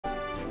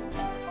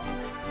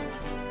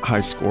high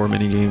score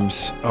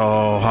minigames.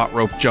 Oh, hot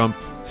rope jump.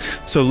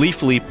 So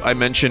Leaf Leap, I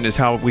mentioned, is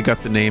how we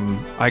got the name.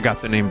 I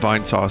got the name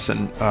Vinesauce,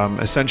 and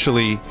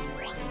essentially,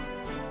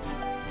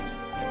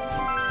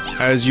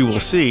 as you will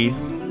see,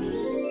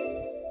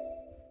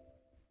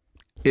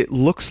 it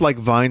looks like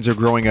vines are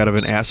growing out of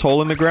an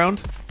asshole in the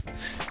ground,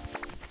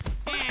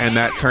 and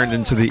that turned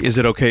into the "is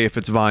it okay if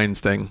it's vines"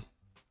 thing,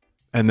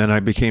 and then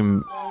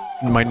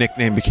my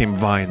nickname became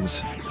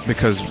Vines,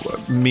 because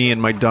me and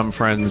my dumb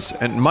friends,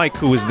 and Mike,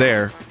 who was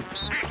there,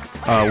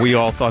 we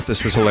all thought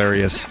this was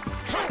hilarious.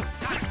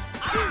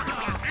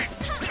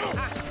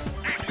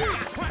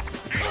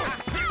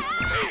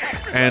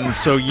 And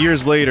so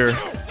years later,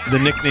 the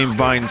nickname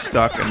Vine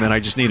stuck, and then I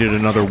just needed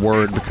another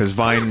word because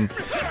Vine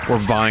or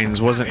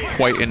Vines wasn't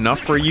quite enough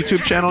for a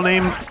YouTube channel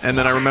name. And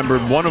then I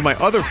remembered one of my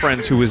other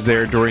friends who was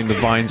there during the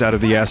Vines out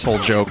of the asshole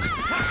joke.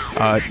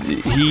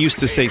 He used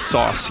to say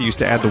sauce. He used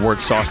to add the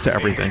word sauce to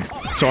everything.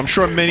 So I'm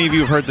sure many of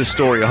you have heard this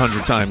story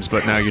 100 times,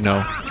 but now you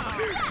know.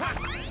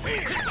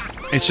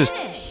 It's just,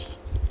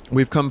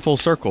 we've come full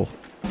circle.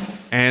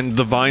 And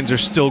the vines are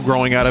still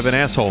growing out of an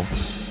asshole.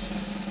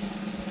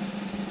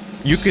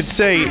 You could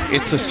say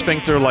it's a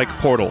sphincter-like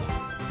portal.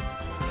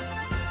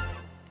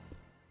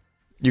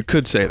 You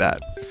could say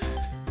that.